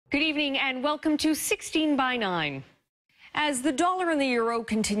Good evening and welcome to 16 by 9. As the dollar and the euro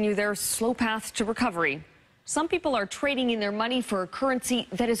continue their slow path to recovery, some people are trading in their money for a currency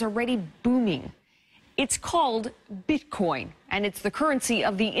that is already booming. It's called Bitcoin, and it's the currency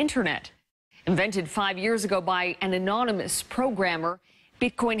of the internet. Invented 5 years ago by an anonymous programmer,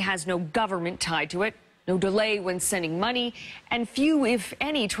 Bitcoin has no government tied to it, no delay when sending money, and few, if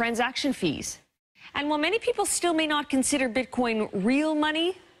any, transaction fees. And while many people still may not consider Bitcoin real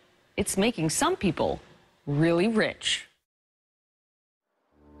money, it's making some people really rich.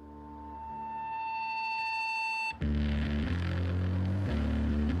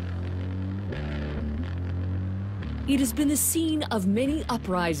 It has been the scene of many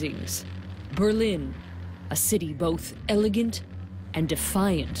uprisings. Berlin, a city both elegant and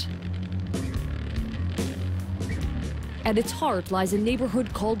defiant. At its heart lies a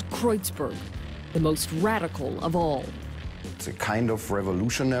neighborhood called Kreuzberg, the most radical of all. It's a kind of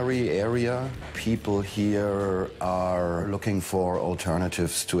revolutionary area. People here are looking for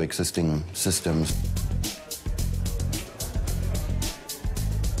alternatives to existing systems.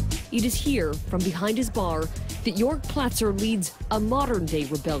 It is here, from behind his bar, that Jörg Platzer leads a modern-day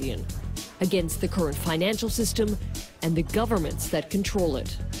rebellion against the current financial system and the governments that control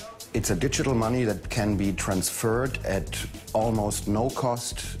it. It's a digital money that can be transferred at almost no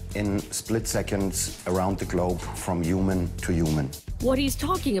cost in split seconds around the globe from human to human. What he's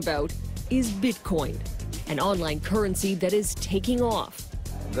talking about is Bitcoin, an online currency that is taking off.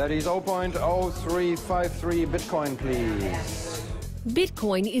 That is 0.0353 Bitcoin, please.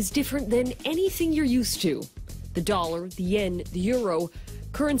 Bitcoin is different than anything you're used to. The dollar, the yen, the euro,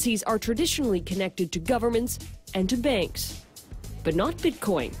 currencies are traditionally connected to governments and to banks. But not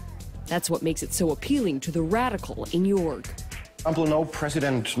Bitcoin. That's what makes it so appealing to the radical in Jörg. For example, no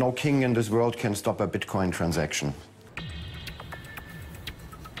president, no king in this world can stop a Bitcoin transaction.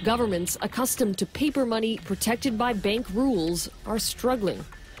 Governments accustomed to paper money protected by bank rules are struggling,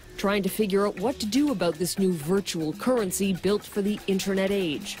 trying to figure out what to do about this new virtual currency built for the internet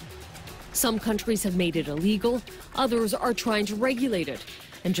age. Some countries have made it illegal, others are trying to regulate it.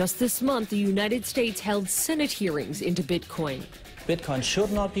 And just this month, the United States held Senate hearings into Bitcoin. Bitcoin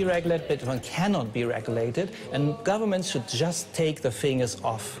should not be regulated, Bitcoin cannot be regulated, and governments should just take the fingers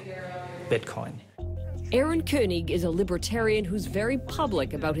off Bitcoin. Aaron Koenig is a libertarian who's very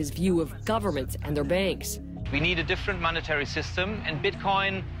public about his view of governments and their banks. We need a different monetary system, and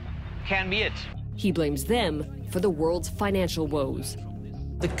Bitcoin can be it. He blames them for the world's financial woes.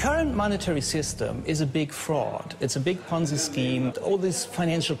 The current monetary system is a big fraud. It's a big Ponzi scheme. All this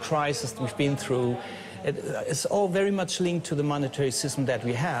financial crisis we've been through, it's all very much linked to the monetary system that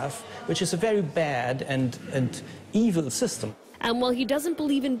we have, which is a very bad and evil system. And while he doesn't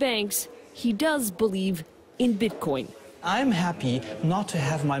believe in banks, he does believe in Bitcoin. I'm happy not to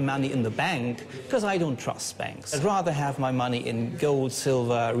have my money in the bank because I don't trust banks. I'd rather have my money in gold,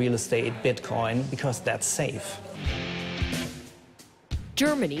 silver, real estate, Bitcoin, because that's safe.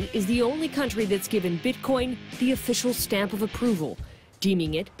 Germany is the only country that's given Bitcoin the official stamp of approval,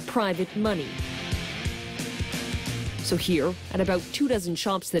 deeming it private money. So here, at about 24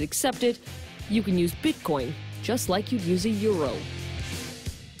 shops that accept it, you can use Bitcoin just like you'd use a euro.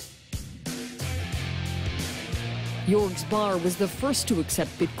 Jörg's bar was the first to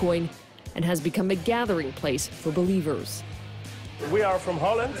accept Bitcoin and has become a gathering place for believers. We are from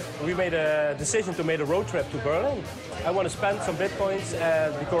Holland. We made a decision to make a road trip to Berlin. I want to spend some Bitcoins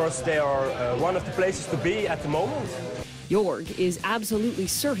because they are one of the places to be at the moment. Jörg is absolutely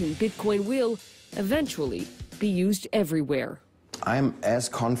certain Bitcoin will eventually be used everywhere. I'm as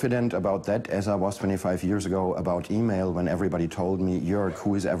confident about that as I was 25 years ago about email when everybody told me, Jörg,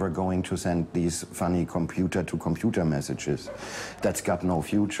 who is ever going to send these funny computer-to-computer messages? That's got no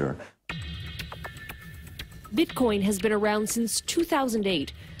future. Bitcoin has been around since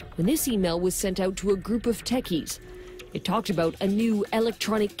 2008, when this email was sent out to a group of techies. It talked about a new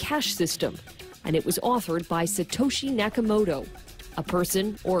electronic cash system, and it was authored by Satoshi Nakamoto, a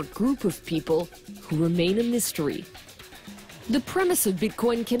person or group of people who remain a mystery. The premise of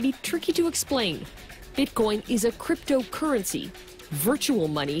Bitcoin can be tricky to explain. Bitcoin is a cryptocurrency, virtual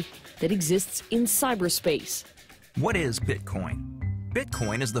money that exists in cyberspace. What is Bitcoin?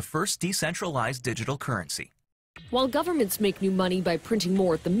 Bitcoin is the first decentralized digital currency. While governments make new money by printing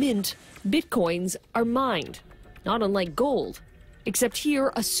more at the mint, Bitcoins are mined, not unlike gold. Except here,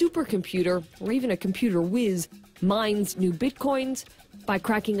 a supercomputer, or even a computer whiz, mines new Bitcoins by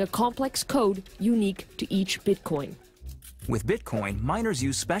cracking a complex code unique to each Bitcoin. With Bitcoin, miners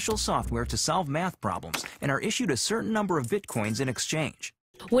use special software to solve math problems and are issued a certain number of Bitcoins in exchange.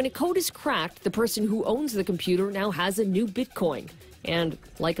 When a code is cracked, the person who owns the computer now has a new Bitcoin. And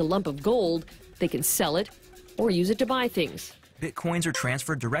like a lump of gold, they can sell it or use it to buy things. Bitcoins are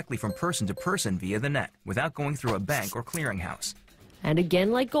transferred directly from person to person via the net, without going through a bank or clearinghouse. And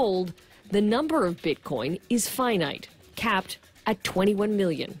again, like gold, the number of Bitcoin is finite, capped at 21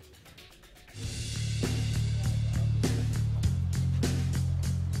 million.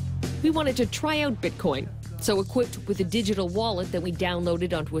 We wanted to try out Bitcoin, so equipped with a digital wallet that we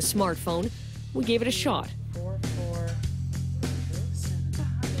downloaded onto a smartphone, we gave it a shot.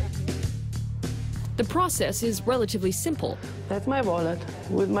 The process is relatively simple. That's my wallet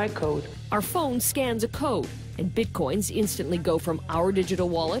with my code. Our phone scans a code, and Bitcoins instantly go from our digital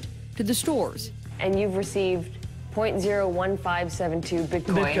wallet to the stores. And you've received 0.01572 Bitcoin.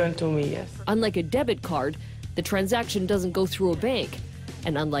 Bitcoin to me, yes. Unlike a debit card, the transaction doesn't go through a bank.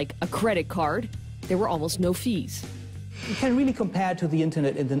 And unlike a credit card, there were almost no fees. You can really compare to the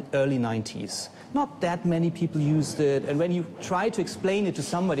internet in the early 90s. Not that many people used it, and when you try to explain it to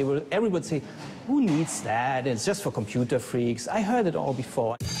somebody, everybody would say, who needs that? It's just for computer freaks. I heard it all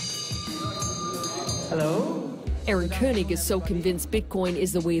before. Hello? Aaron Koenig is so convinced Bitcoin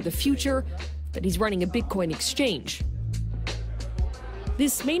is the way of the future that he's running a Bitcoin exchange.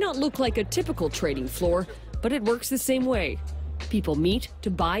 This may not look like a typical trading floor, but it works the same way. People meet to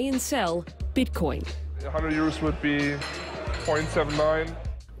buy and sell Bitcoin. 100 euros would be 0.79.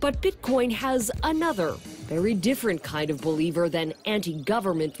 But Bitcoin has another, very different kind of believer than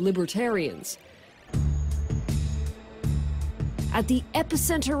anti-government libertarians. At the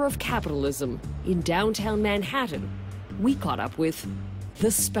epicenter of capitalism in downtown Manhattan, we caught up with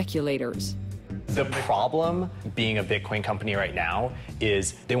the speculators. The problem being a Bitcoin company right now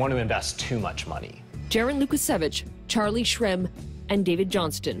is they want to invest too much money. Jaron Lukasiewicz, Charlie Shrem, and David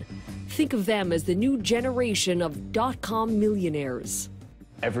Johnston. Think of them as the new generation of dot-com millionaires.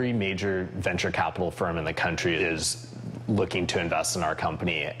 Every major venture capital firm in the country is looking to invest in our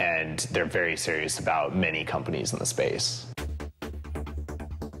company, and they're very serious about many companies in the space.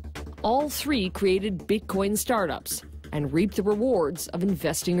 All three created Bitcoin startups and reaped the rewards of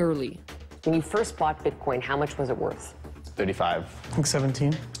investing early. When you first bought Bitcoin, how much was it worth? 35. I think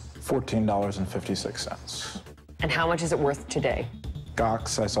 17. $14.56. And how much is it worth today?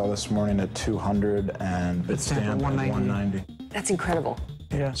 Gox I saw this morning at 200 and Bitstamp at 190. That's incredible.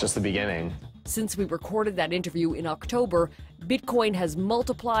 Yeah. It's just the beginning. Since we recorded that interview in October, Bitcoin has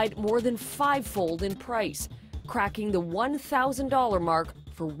multiplied more than fivefold in price, cracking the $1,000 mark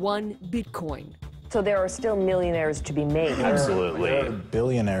for one Bitcoin. So there are still millionaires to be made. Absolutely. There are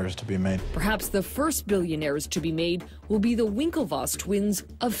billionaires to be made. Perhaps the first billionaires to be made will be the Winklevoss twins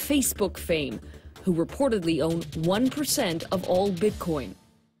of Facebook fame, who reportedly own 1% of all Bitcoin.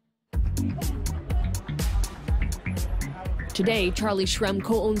 Today, Charlie Shrem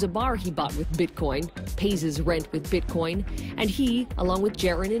co-owns a bar he bought with Bitcoin, pays his rent with Bitcoin, and he, along with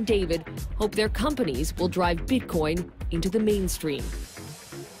Jaron and David, hope their companies will drive Bitcoin into the mainstream.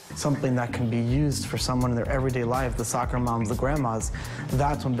 Something that can be used for someone in their everyday life, the soccer moms, the grandmas,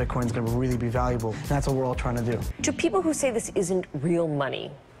 that's when Bitcoin's going to really be valuable. And that's what we're all trying to do. To people who say this isn't real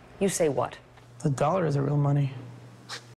money, you say what? The dollar is a real money.